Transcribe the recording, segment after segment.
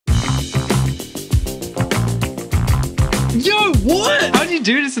Yo, what? How'd you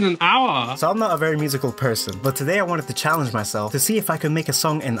do this in an hour? So I'm not a very musical person, but today I wanted to challenge myself to see if I could make a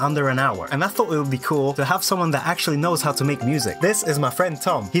song in under an hour. And I thought it would be cool to have someone that actually knows how to make music. This is my friend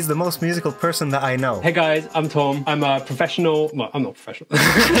Tom. He's the most musical person that I know. Hey guys, I'm Tom. I'm a professional. Well, I'm not professional.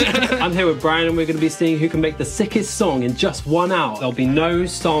 I'm here with Brian and we're going to be seeing who can make the sickest song in just 1 hour. There'll be no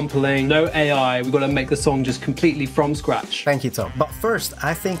sampling, no AI. We've got to make the song just completely from scratch. Thank you, Tom. But first,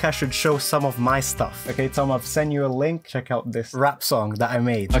 I think I should show some of my stuff. Okay, Tom, I've sent you a link. Check out this rap song that I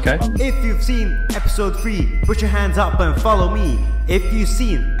made. Okay. If you've seen episode 3, put your hands up and follow me. If you've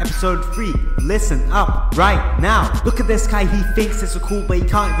seen episode 3, listen up right now. Look at this guy, he thinks it's so cool, but he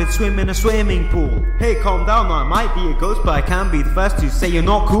can't even swim in a swimming pool. Hey, calm down, I might be a ghost, but I can't be the first to say you're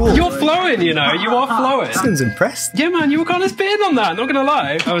not cool. You're flowing, you know, you are flowing. Seems impressed. Yeah, man, you were kind of spitting on that, not gonna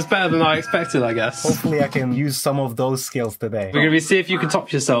lie. That was better than I expected, I guess. Hopefully I can use some of those skills today. We're gonna see if you can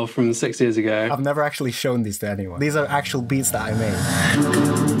top yourself from 6 years ago. I've never actually shown these to anyone. These are actual beats that I made.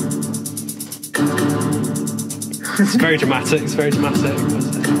 It's very dramatic, it's very dramatic.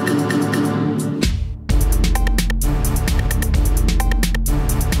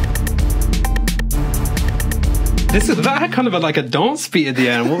 That had kind of like a dance beat at the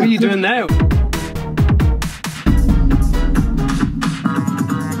end. What were you doing there?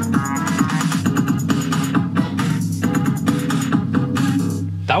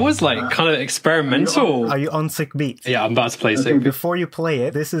 That was like kind of experimental. Are you on Sick Beats? Yeah, I'm about to play Sick Beats. Before you play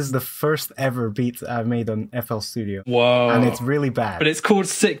it, this is the first ever beat I've made on FL Studio. Whoa. And it's really bad. But it's called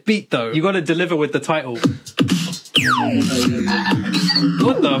Sick Beat though. You gotta deliver with the title. What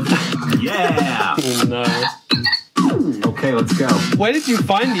the? Yeah! Oh no. Okay, let's go. Where did you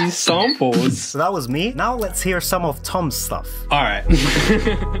find these samples? So that was me. Now let's hear some of Tom's stuff. Alright.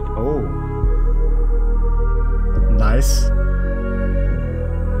 Oh. Nice.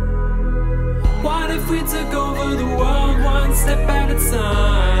 What if we took over the world one step at a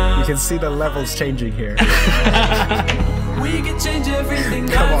time? You can see the levels changing here. We could change everything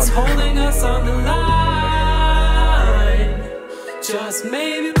Come that's on. holding us on the line. Just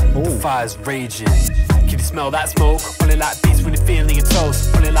maybe. The fire's raging. Can you smell that smoke? Pulling like beats when you're feeling your toes.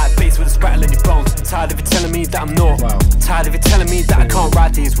 Pulling like bass with a rattle in your bones. Tired of it telling me that I'm not. Wow. Tired of it telling me that I can't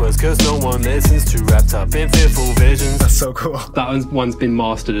write these words, cause no one listens. Too wrapped up in fearful visions. That's so cool. That one's been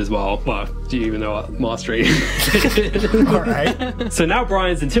mastered as well. Well, do you even know what mastering is? Alright. So now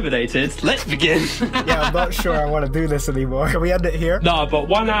Brian's intimidated. Let's begin. Yeah, I'm not sure I want to do this anymore. Can we end it here? No, but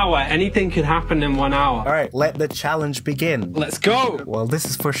 1 hour. Anything could happen in 1 hour. Alright, let the challenge begin. Let's go. Well, this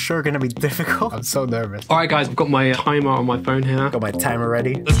is for sure gonna be difficult. I'm so nervous. Alright guys, I've got my timer on my phone here. Got my timer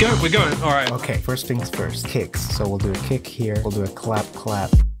ready. Let's go, we're going. Alright. Okay, first things first. Kicks. So we'll do a kick here. We'll do a clap,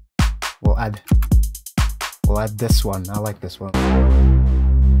 clap. We'll add this one. I like this one.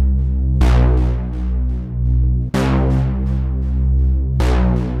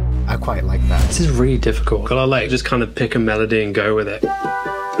 I quite like that. This is really difficult. Gotta like just kind of pick a melody and go with it.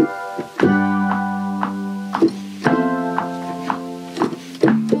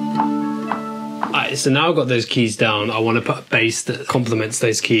 Alright, so now I've got those keys down. I want to put a bass that complements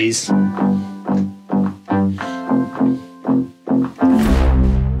those keys.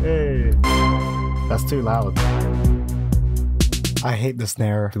 Hey. That's too loud. I hate the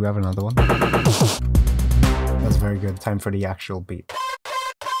snare. Do we have another one? That's very good. Time for the actual beat.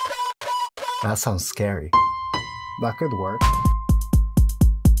 That sounds scary. That could work.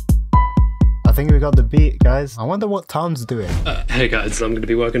 I think we got the beat, guys. I wonder what Tom's doing. Hey guys, I'm going to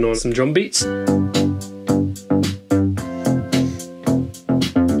be working on some drum beats.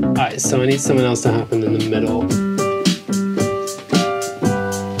 Alright, so I need something else to happen in the middle.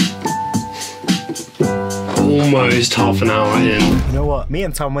 Almost half an hour in. You know what? Me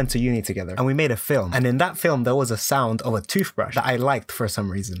and Tom went to uni together and we made a film. And in that film, there was a sound of a toothbrush that I liked for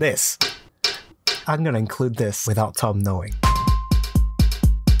some reason. This. I'm gonna include this without Tom knowing.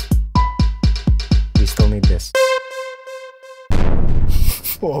 We still need this.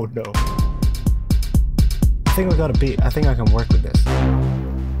 Oh no. I think we got a beat. I think I can work with this.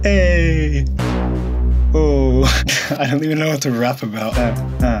 Hey! Oh, I don't even know what to rap about.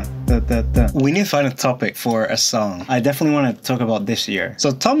 We need to find a topic for a song. I definitely want to talk about this year.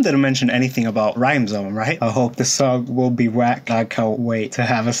 So Tom didn't mention anything about Rhyme Zone, right? I hope the song will be whack. I can't wait to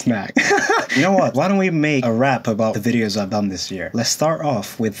have a snack. You know what? Why don't we make a rap about the videos I've done this year? Let's start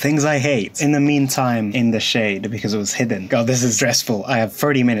off with things I hate. In the meantime, in the shade, because it was hidden. God, this is stressful. I have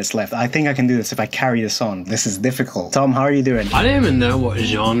 30 minutes left. I think I can do this if I carry this on. This is difficult. Tom, how are you doing? I don't even know what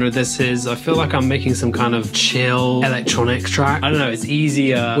genre this is. I feel like I'm making some kind of chill electronic track. I don't know, it's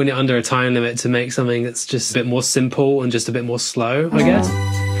easier when you're under a time limit to make something that's just a bit more simple and just a bit more slow, I guess.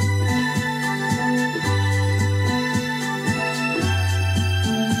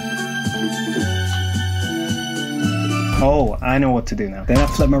 Oh, I know what to do now. Then I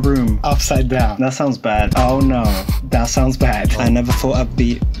flip my room upside down. That sounds bad. Oh no, that sounds bad. I never thought I'd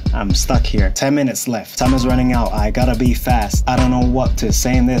be... I'm stuck here. 10 minutes left. Time is running out. I gotta be fast. I don't know what to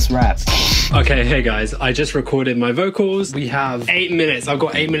say in this rap. Okay, hey guys, I just recorded my vocals. We have 8 minutes. I've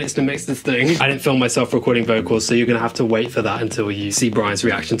got 8 minutes to mix this thing. I didn't film myself recording vocals, so you're gonna have to wait for that until you see Brian's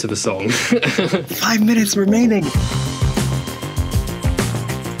reaction to the song. 5 minutes remaining.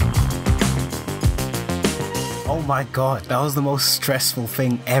 Oh my god, that was the most stressful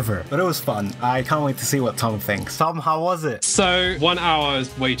thing ever. But it was fun. I can't wait to see what Tom thinks. Tom, how was it? So 1 hour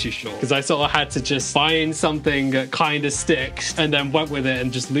is way too short because I sort of had to just find something that kind of sticks and then went with it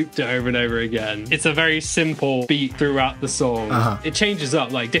and just looped it over and over again. It's a very simple beat throughout the song. It changes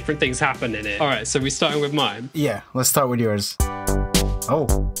up, like different things happen in it. All right, so we're starting with mine. Yeah, let's start with yours.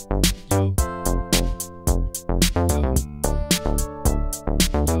 Oh.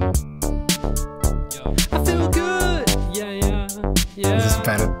 This is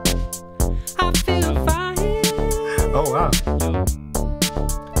better. I feel fine. Oh wow.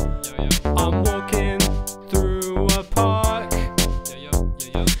 I'm walking through a park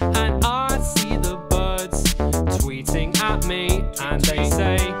and I see the birds tweeting at me and they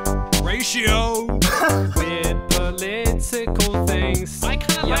say ratio. Weird political things.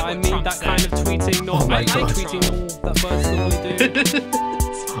 I mean that kind of tweeting. Oh my I God. like tweeting that birds normally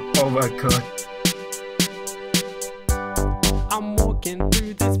do. Oh my god. I'm walking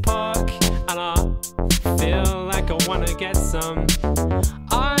through this park and I feel like I wanna get some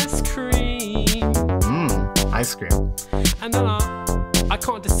ice cream. Ice cream. And then I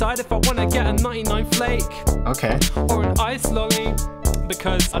can't decide if I wanna get a 99 flake Okay. or an ice lolly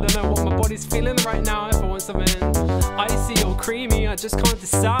because I don't know what my body's feeling right now. If I want something icy or creamy, I just can't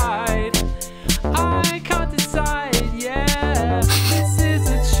decide. I can't decide, yeah. This is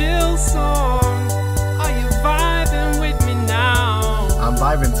a chill song. Are you vibing with me now? I'm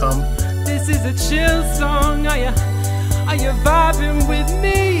vibing, Tom. This is a chill song. Are you vibing with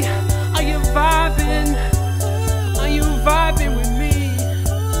me? Are you vibing? Are you vibing with me?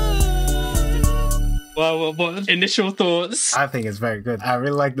 Well, what initial thoughts? I think it's very good. I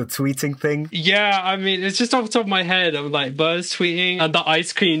really like the tweeting thing. Yeah, I mean, it's just off the top of my head. I'm like, birds tweeting and the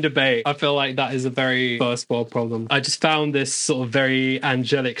ice cream debate. I feel like that is a very first world problem. I just found this sort of very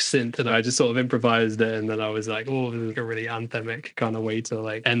angelic synth and I just sort of improvised it. And then I was like, oh, this is a really anthemic kind of way to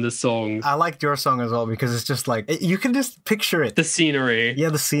like end the song. I liked your song as well because it's just like, you can just picture it. The scenery. Yeah,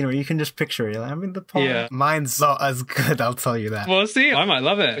 the scenery. You can just picture it. I mean, the poem. Yeah. Mine's not as good, I'll tell you that. Well, see, I might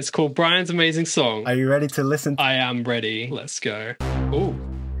love it. It's called Brian's Amazing Song. Are you ready to listen? I am ready. Let's go. Ooh.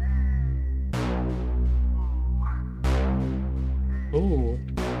 Ooh.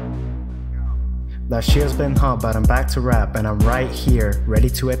 That shit's been hot, but I'm back to rap and I'm right here, ready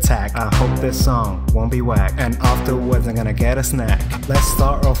to attack. I hope this song won't be whack, and afterwards I'm gonna get a snack. Let's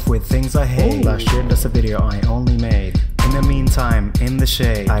start off with things I hate. Last year there's a video I only made. In the meantime, in the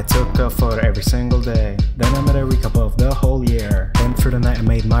shade, I took a photo every single day. Then I made a recap of the whole year. Then through the night I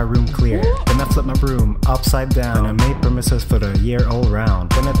made my room clear. Then I flipped my room upside down. And I made promises for the year all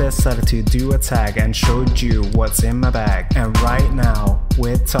round. Then I decided to do a tag and showed you what's in my bag. And right now,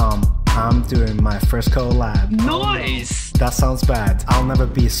 with Tom, I'm doing my first collab. Nice! That sounds bad. I'll never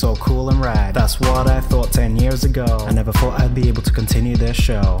be so cool and rad. That's what I thought 10 years ago. I never thought I'd be able to continue this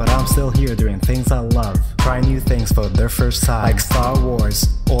show. But I'm still here doing things I love. Trying new things for the first time. Like Star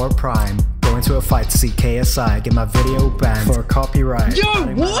Wars or Prime. Going to a fight to see KSI. Get my video banned for copyright. Yo,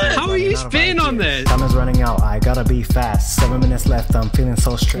 what? How are you spinning on this? Time is running out. I gotta be fast. 7 minutes left. I'm feeling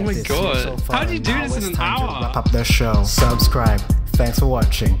so stressed. Oh my God. How do you do this in an hour? Wrap up the show. Subscribe. Thanks for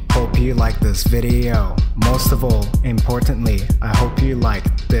watching. Hope you like this video. Most of all, importantly, I hope you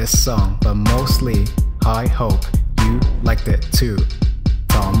liked this song. But mostly, I hope you liked it too.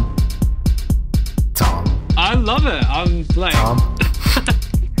 Tom. I love it. I'm like... Tom.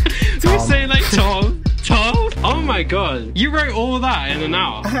 Do you say like Tom? Tom? Oh my God. You wrote all that in an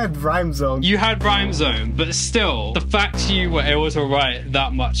hour. I had Rhyme Zone. You had Rhyme Zone, but still, the fact you were able to write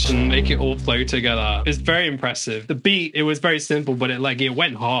that much and make it all flow together is very impressive. The beat, it was very simple, but it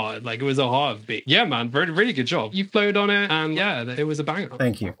went hard. Like, it was a hard beat. Yeah, man, really good job. You flowed on it, and yeah, it was a banger.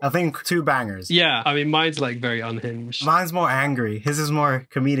 Thank you. I think 2 bangers. Yeah, I mean, mine's like very unhinged. Mine's more angry. His is more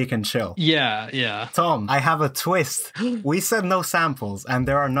comedic and chill. Yeah. Tom, I have a twist. We said no samples, and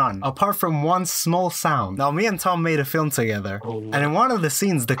there are none, apart from one small sound. Now, me and Tom made a film together, and in one of the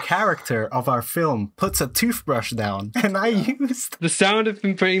scenes, the character of our film puts a toothbrush down, and I used the sound of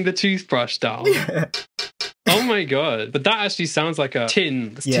him putting the toothbrush down. Yeah. Oh my god. But that actually sounds like a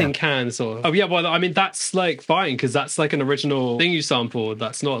tin can sort of. Oh yeah, well I mean that's like fine because that's like an original thing you sampled.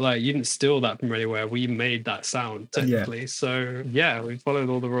 That's not like you didn't steal that from anywhere. We made that sound technically. So yeah, we followed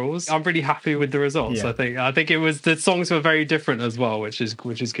all the rules. I'm really happy with the results. I think it was, the songs were very different as well, which is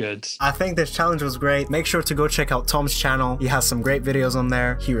good. I think this challenge was great. Make sure to go check out Tom's channel. He has some great videos on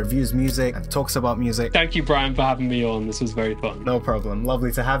there. He reviews music and talks about music. Thank you, Brian, for having me on. This was very fun. No problem.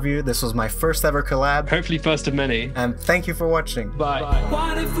 Lovely to have you. This was my first ever collab. Hopefully first of many. And thank you for watching. Bye.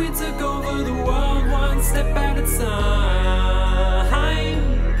 What if we took over the world one step at a time?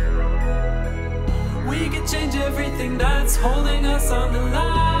 We could change everything that's holding us on the line.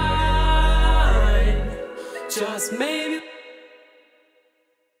 Just maybe.